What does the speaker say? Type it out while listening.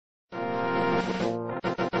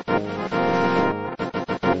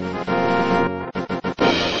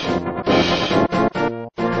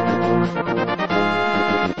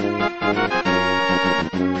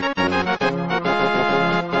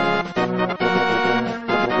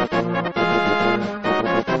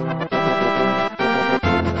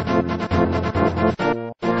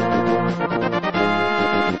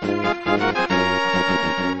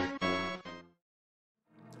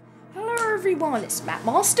everyone, it's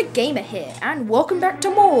MattMasterGamer here, and welcome back to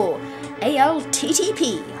more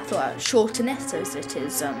ALTTP. I thought I'd shorten it as it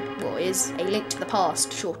is, is A Link to the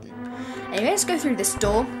Past shortened. Anyway, let's go through this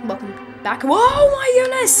door. Welcome back. Whoa, my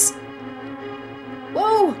goodness!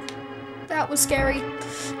 Whoa! That was scary.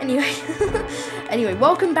 Anyway,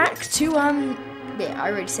 welcome back to, yeah, I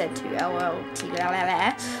already said to LLT.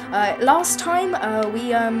 Last time,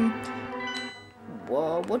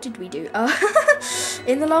 what did we do?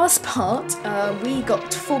 In the last part, we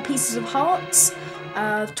got 4 pieces of hearts,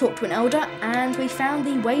 talked to an elder, and we found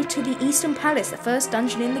the way to the Eastern Palace, the first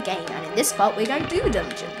dungeon in the game. And in this part, we're going to do the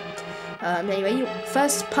dungeon. Anyway,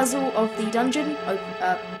 first puzzle of the dungeon.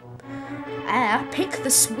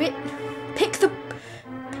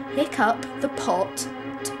 Pick up the pot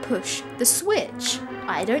to push the switch.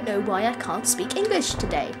 I don't know why I can't speak English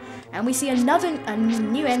today. And we see a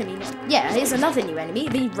new enemy. Yeah, here's another new enemy,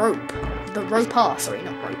 the rope. The roper, sorry,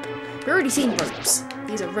 not rope. We've already seen ropes.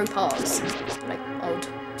 These are ropers, like old,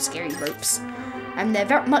 scary ropes. And they're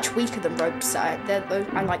very much weaker than ropes. I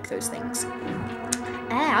like those things.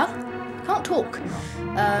 Can't talk.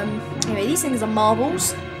 Anyway, these things are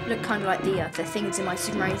marbles. Look kind of like the things in my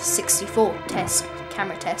Super Mario 64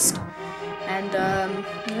 camera test. And,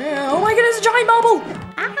 oh my goodness, a giant marble!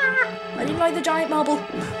 I didn't like the giant marble.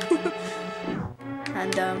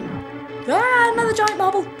 And, another giant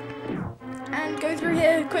marble! And go through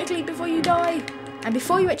here quickly before you die. And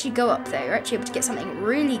before you actually go up there, you're actually able to get something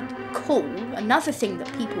really cool. Another thing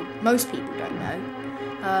that most people don't know.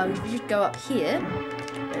 You just go up here,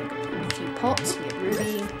 a few pots, you get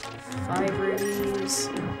ruby, 5 rubies,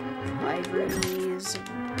 5 rubies,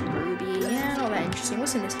 ruby, yeah, not that interesting.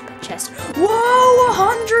 What's in this chest? Whoa,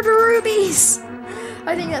 100 rubies!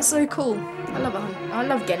 I think that's so cool. I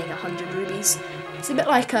love getting 100 rubies. It's a bit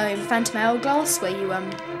like Phantom Hourglass, where you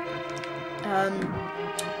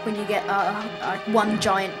when you get one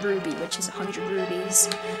giant ruby, which is 100 rubies.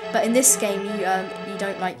 But in this game, you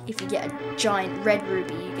don't, like, if you get a giant red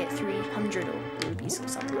ruby, you get 300 rubies or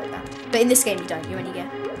something like that. But in this game, you don't. You only get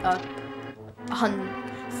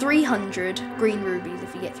 300 green rubies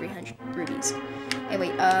if you get 300 rubies.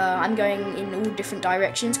 Anyway, I'm going in all different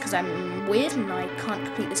directions because I'm weird and I can't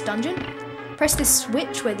complete this dungeon. Press this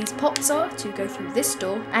switch where these pots are to go through this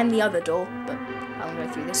door and the other door, but I'll go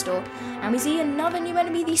through this door. And we see another new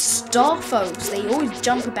enemy, these starfos. They always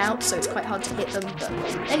jump about, so it's quite hard to hit them, but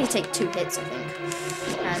they only take 2 hits, I think.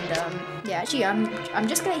 And, yeah, actually, I'm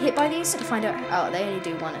just getting hit by these to find out. Oh, they only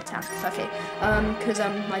do 1 attack. Okay, because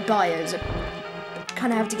my bios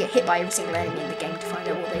kind of have to get hit by every single enemy in the game to find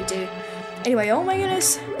out what they do. Anyway, oh my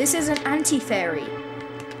goodness, this is an anti-fairy.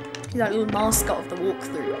 He's that little mascot of the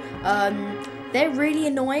walkthrough. They're really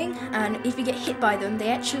annoying, and if you get hit by them, they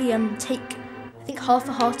actually take, I think, half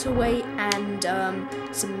a heart away and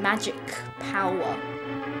some magic power.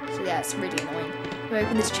 So yeah, it's really annoying. We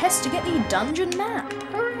open this chest to get the dungeon map.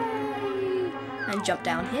 Hooray! And jump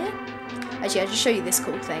down here. Actually, I'll just show you this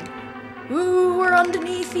cool thing. Ooh, we're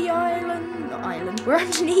underneath the island. Not island. We're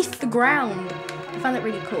underneath the ground. I found that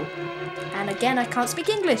really cool. And again, I can't speak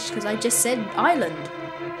English because I just said island,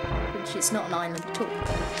 which is not an island at all.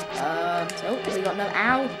 So we got no.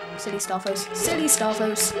 Ow! Silly starfos. Silly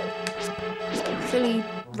starfos. Silly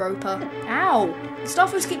roper. Ow! The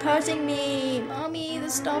starfos keep hurting me. Mommy, the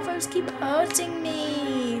starfos keep hurting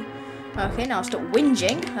me. Okay, now I'll stop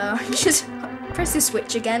whinging. Just press this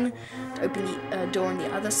switch again to open the door on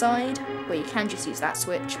the other side. Well, you can just use that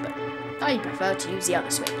switch, but I prefer to use the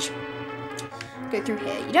other switch. Go through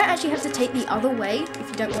here. You don't actually have to take the other way if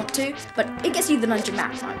you don't want to, but it gets you the dungeon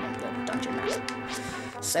map. I want the dungeon map.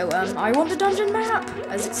 So, I want the dungeon map,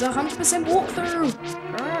 as it's 100% walkthrough.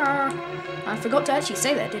 I forgot to actually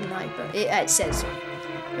say that, didn't I? But it says,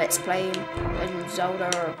 let's play Legend of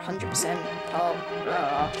Zelda 100% part.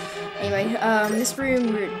 Anyway, this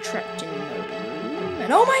room, we're trapped in a room.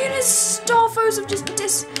 And oh my goodness, starfos have just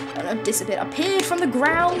appeared from the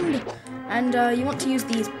ground. And you want to use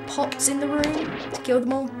these pots in the room to kill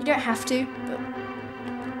them all. You don't have to, but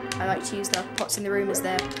I like to use the pots in the room as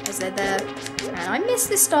they're there. And I miss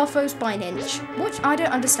the Starfoes by an inch. What I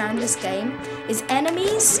don't understand in this game is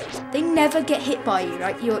enemies, they never get hit by you.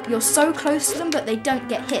 Like you're so close to them, but they don't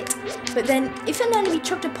get hit. But then if an enemy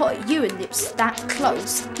chucked a pot at you and it's that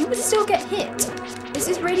close, you would still get hit. It's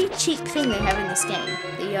this really cheap thing they have in this game.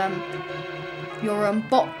 Your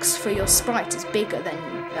box for your sprite is bigger than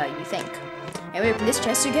you think. And we open this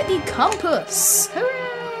chest to get the compass.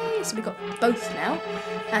 Hooray! So we've got both now.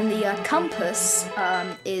 And the compass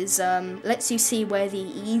lets you see where the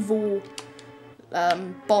evil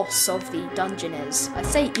boss of the dungeon is. I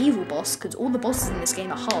say evil boss because all the bosses in this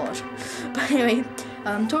game are hard. But anyway,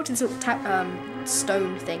 talk to this little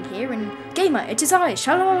stone thing here, and gamer, it is I,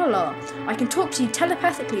 shalalala. I can talk to you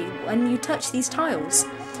telepathically when you touch these tiles.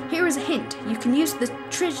 Here is a hint. You can use the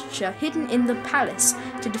treasure hidden in the palace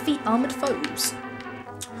to defeat armored foes.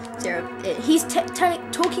 So he's telling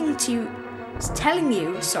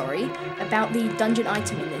you, about the dungeon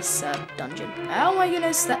item in this dungeon. Oh my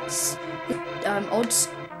goodness, that's odd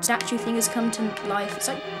statue thing has come to life. It's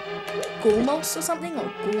like Gormos or something,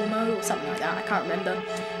 or Gormo or something like that. I can't remember.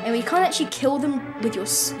 And you can't actually kill them with your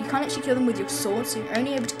sword, so you're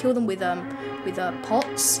only able to kill them with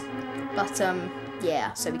pots. But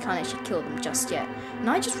yeah, so we can't actually kill them just yet. And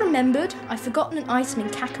I just remembered I've forgotten an item in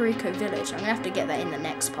Kakariko Village. I'm gonna have to get that in the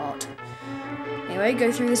next part. Anyway,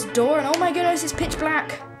 go through this door, and oh my goodness, it's pitch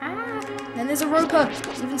black. Ah! Then there's a roper,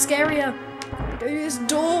 even scarier. Go through this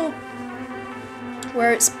door,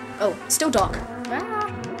 where it's still dark. Ah!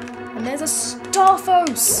 And there's a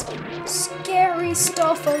Starfos, scary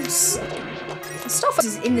Starfos. The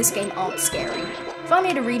Starfoses in this game aren't scary. If I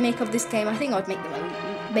made a remake of this game, I think I'd make them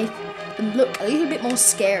look a little bit more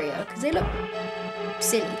scarier, because they look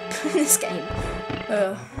silly in this game.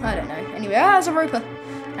 I don't know. Anyway, there's a roper,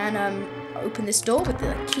 and open this door with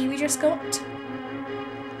the key we just got,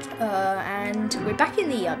 and we're back in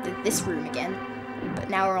this room again, but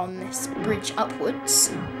now we're on this bridge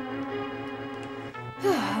upwards.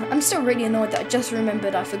 I'm still really annoyed that I just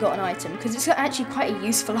remembered I forgot an item, because it's actually quite a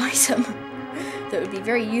useful item that would be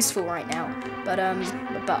very useful right now, but I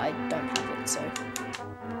don't have it, so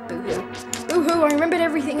boo-hoo. Boo-hoo, I remembered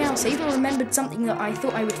everything else. I even remembered something that I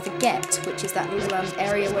thought I would forget, which is that little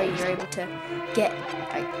area where you're able to get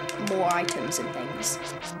more items and things.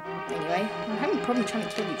 Anyway, I'm having a problem trying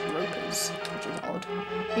to kill these ropers, which is odd.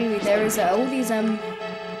 Anyway, there is all these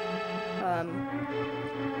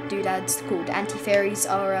doodads called anti-fairies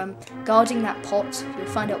are guarding that pot. You'll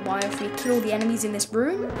find out why if we kill the enemies in this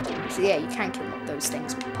room. So yeah, you can kill those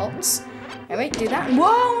things with pots. Anyway, do that. And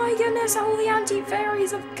whoa, my goodness, all the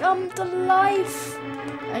anti-fairies have come to life.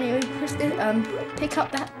 Anyway, push the, pick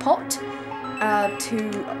up that pot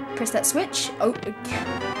to press that switch.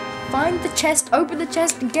 Find the chest, open the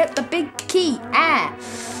chest, and get the big key. I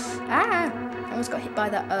almost got hit by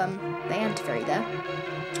that the anti-fairy there.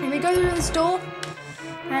 And we go through this door,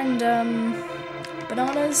 and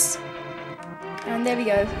bananas, and there we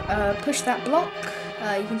go. Push that block.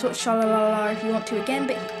 You can talk shalalala if you want to again,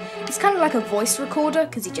 but it's kind of like a voice recorder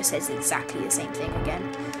because he just says exactly the same thing again.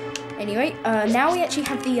 Anyway, now we actually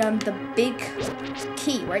have the big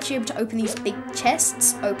key. We're actually able to open these big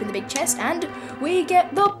chests. Open the big chest, and we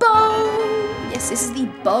get the bow. Yes, this is the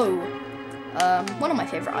bow. One of my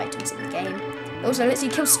favorite items in the game. It also lets you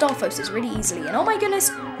kill Starfoses really easily. And oh my goodness,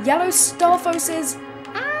 yellow Starfoses.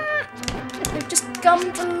 They've just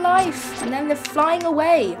come to life, and then they're flying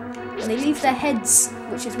away, and they leave their heads,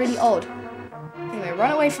 which is really odd. Anyway,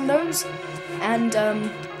 run away from those, and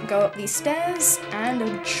go up these stairs,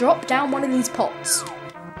 and drop down one of these pots.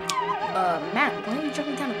 Matt, why are you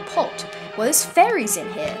dropping down a pot? Well, there's fairies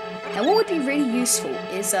in here. Now, what would be really useful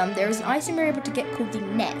is there is an item you're able to get called the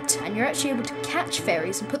net, and you're actually able to catch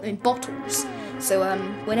fairies and put them in bottles. So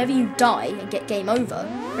whenever you die and get game over,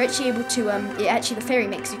 you're actually able to, the fairy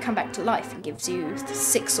makes you come back to life and gives you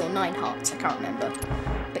 6 or 9 hearts, I can't remember.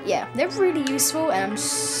 But yeah, they're really useful, and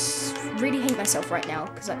I'm really hate myself right now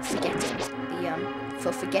because I'm forgetting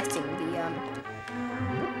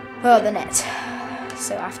the net.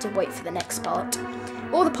 So I have to wait for the next part,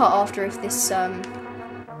 or the part after if this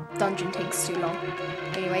dungeon takes too long.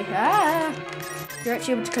 Anyway, you're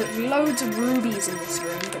actually able to collect loads of rubies in this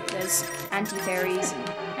room, but there's anti-fairies, and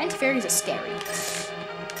anti-fairies are scary.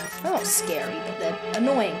 They're not scary, but they're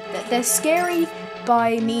annoying. They're scary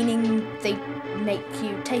by meaning they make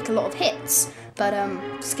you take a lot of hits, but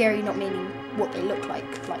scary not meaning what they look like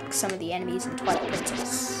some of the enemies in Twilight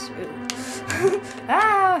Princess.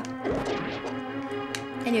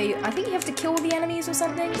 Anyway, I think you have to kill the enemies or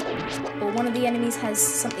something, or one of the enemies has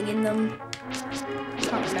something in them. I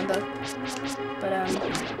can't remember, but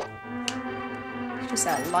Just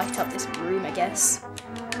light up this room, I guess.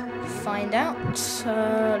 Find out.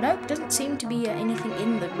 Nope, doesn't seem to be anything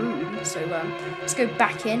in the room. So let's go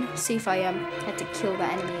back in, see if I had to kill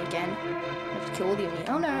that enemy again. I have to kill all the enemy.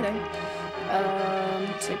 Oh no, I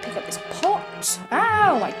don't. So pick up this pot.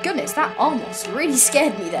 Oh my goodness, that Armos really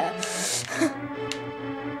scared me there.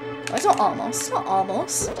 Oh, it's not Armos. It's not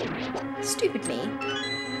Armos. Stupid me.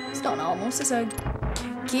 It's not an Armos. It's a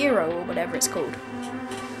Giro or whatever it's called.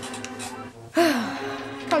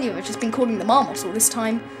 Can't believe I've just been calling them Armos all this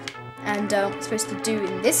time. And what I'm supposed to do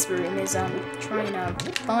in this room is try and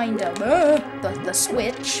find the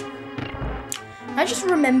switch. I just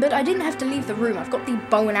remembered I didn't have to leave the room. I've got the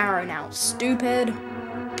bow and arrow now. Stupid.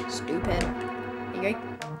 Stupid. There you go.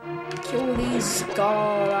 Kill these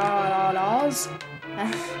galas.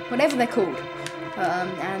 Whatever they're called.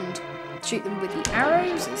 And shoot them with the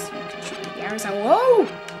arrows. As you can shoot with the arrows now. Whoa!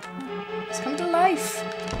 It's come to life.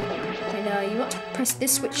 And you got to press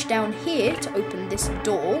this switch down here to open this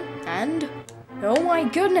door. And oh my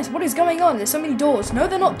goodness, what is going on? There's so many doors. No,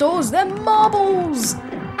 they're not doors. They're marbles.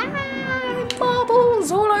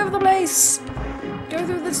 Marbles all over the place. Go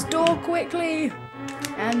through this door quickly.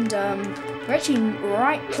 And we're actually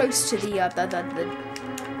right close to the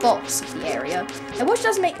boss of the area. Now, what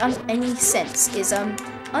doesn't make any sense is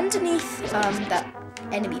underneath that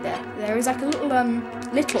enemy there is like a little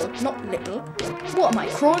not little. What am I,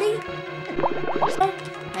 Crawley? Oh,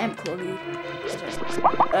 I am Crawley.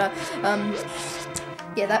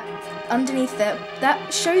 Yeah, that underneath there,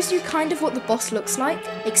 that shows you kind of what the boss looks like,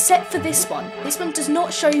 except for this one. This one does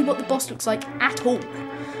not show you what the boss looks like at all.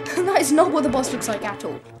 That is not what the boss looks like at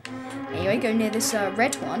all. Anyway, go near this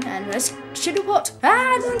red one, and let's shoot a pot.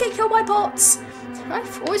 Ah, it doesn't get killed by pots.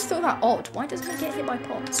 I've always thought that odd. Why doesn't it get hit by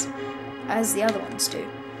pots, as the other ones do?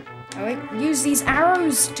 Alright, use these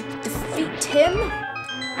arrows to defeat him,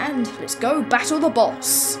 and let's go battle the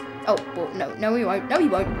boss. Oh, well, no, we won't. No, we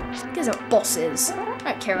won't. Because they're bosses.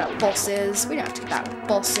 I don't care about bosses. We don't have to battle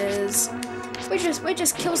bosses. We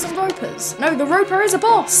just kill some ropers. No, the roper is a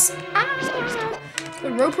boss. Ah,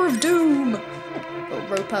 the roper of doom. Or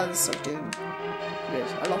ropers of doom.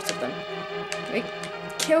 There's a lot of them. Wait,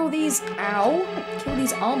 kill these. Ow! Kill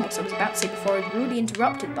these Armos. I was about to say before I was rudely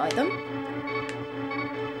interrupted by them.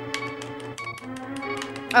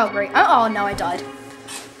 Oh great! Oh no, I died.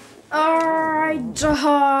 I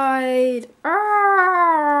died.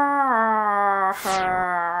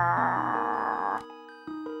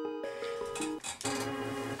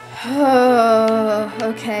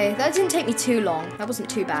 Okay, that didn't take me too long. That wasn't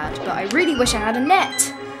too bad, but I really wish I had a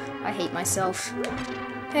net. I hate myself.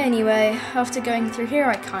 Anyway, after going through here,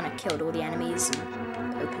 I kind of killed all the enemies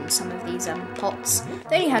and opened some of these pots.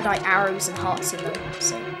 They only had like arrows and hearts in them,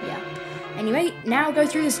 so yeah. Anyway, now go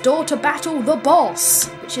through this door to battle the boss,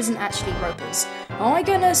 which isn't actually ropers. Oh my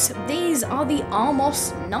goodness, these are the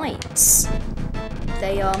Armos Knites.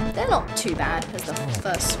 They're not too bad as the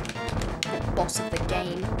first boss of the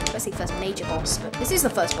game. I say first major boss, but this is the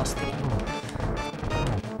first boss of the game.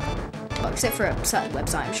 Well, except for a certain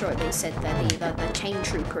website, I'm sure they said that the chain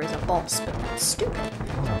trooper is a boss, but that's stupid.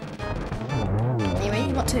 Anyway,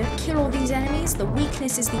 you want to kill all these enemies. The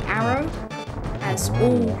weakness is the arrow. As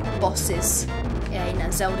all bosses in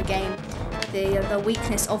a Zelda game, the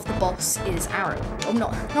weakness of the boss is arrow. Oh,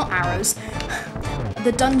 not arrows.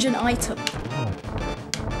 The dungeon item.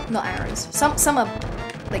 Not arrows. Some are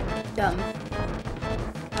like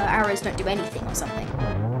arrows don't do anything or something.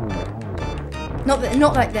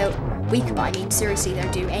 Not like they're weak, but I mean seriously, they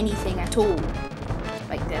don't do anything at all.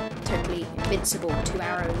 Like they're totally invincible to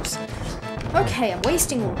arrows. Okay, I'm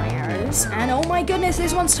wasting all my arrows, and oh my goodness,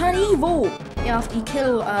 this one's turned evil! Yeah, after you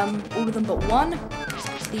kill all of them but one,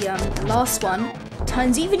 the last one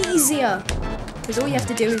turns even easier. Because all you have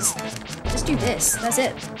to do is just do this, that's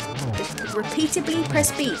it. Just repeatedly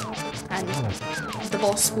press B, and the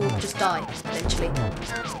boss will just die, eventually.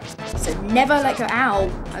 So never let go, ow!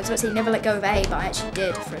 I was about to say never let go of A, but I actually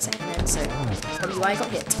did for a second then, so that's probably why I got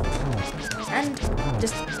hit. And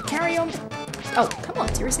just carry on. Oh, come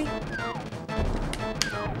on, seriously?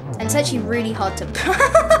 And it's actually really hard to...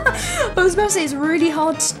 I was about to say it's really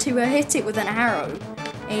hard to hit it with an arrow.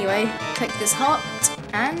 Anyway, click this heart,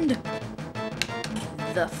 and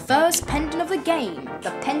the first pendant of the game.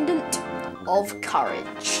 The Pendant of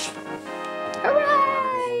Courage. Hooray!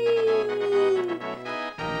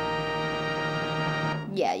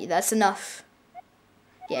 Yeah, that's enough.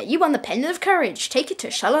 Yeah, you won the Pendant of Courage. Take it to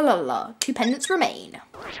Shalalala. 2 pendants remain.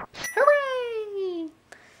 Hooray!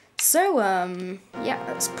 So, yeah,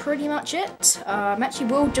 that's pretty much it. Actually,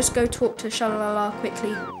 we'll just go talk to Shalalala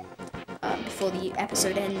quickly before the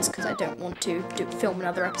episode ends, because I don't want to film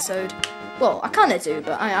another episode. Well, I kind of do,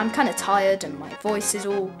 but I'm kind of tired and my voice is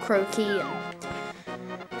all croaky and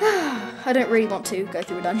I don't really want to go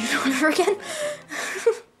through a dungeon all over again.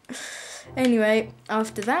 Anyway,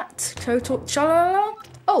 after that,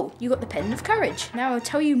 oh, you got the Pendant of Courage. Now I'll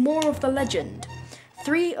tell you more of the legend.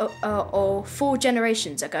 3 or 4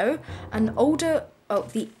 generations ago,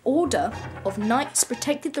 the Order of Knights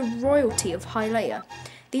protected the royalty of Hyrule.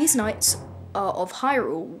 These knights of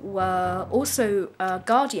Hyrule were also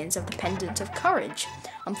guardians of the Pendant of Courage.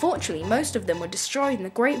 Unfortunately, most of them were destroyed in the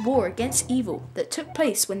Great War against evil that took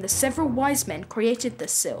place when the several wise men created the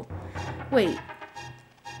seal. Wait,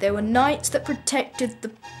 there were knights that protected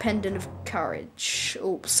the Pendant of Courage.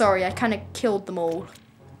 Oh, sorry, I kind of killed them all.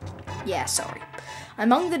 Yeah, sorry.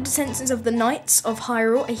 Among the descendants of the Knights of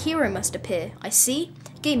Hyrule, a hero must appear. I see.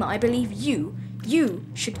 Gamer, I believe you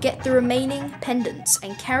should get the remaining pendants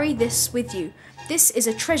and carry this with you. This is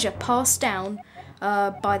a treasure passed down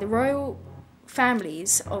by the royal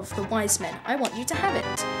families of the wise men. I want you to have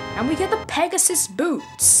it. And we get the Pegasus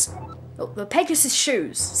boots. Oh, the Pegasus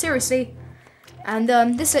shoes. Seriously. And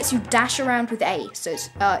this lets you dash around with A. So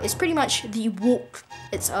it's pretty much the walk.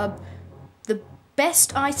 It's the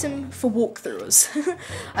best item for walkthroughs.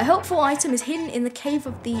 A helpful item is hidden in the cave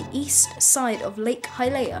of the east side of Lake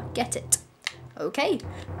Hyrule. Get it. Okay,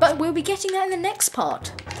 but we'll be getting that in the next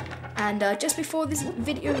part. And just before this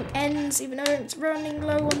video ends, even though it's running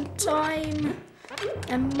low on time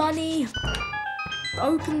and money,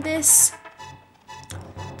 open this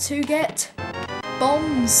to get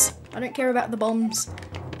bombs. I don't care about the bombs.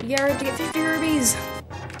 You have to get 50 rubies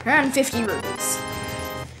and 50 rubies.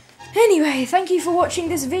 Anyway, thank you for watching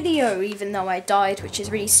this video, even though I died, which is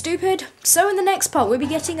really stupid. So in the next part, we'll be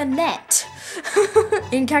getting a net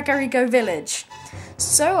in Kakariko Village.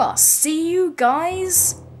 So I'll see you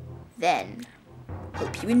guys then.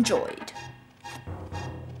 Hope you enjoyed.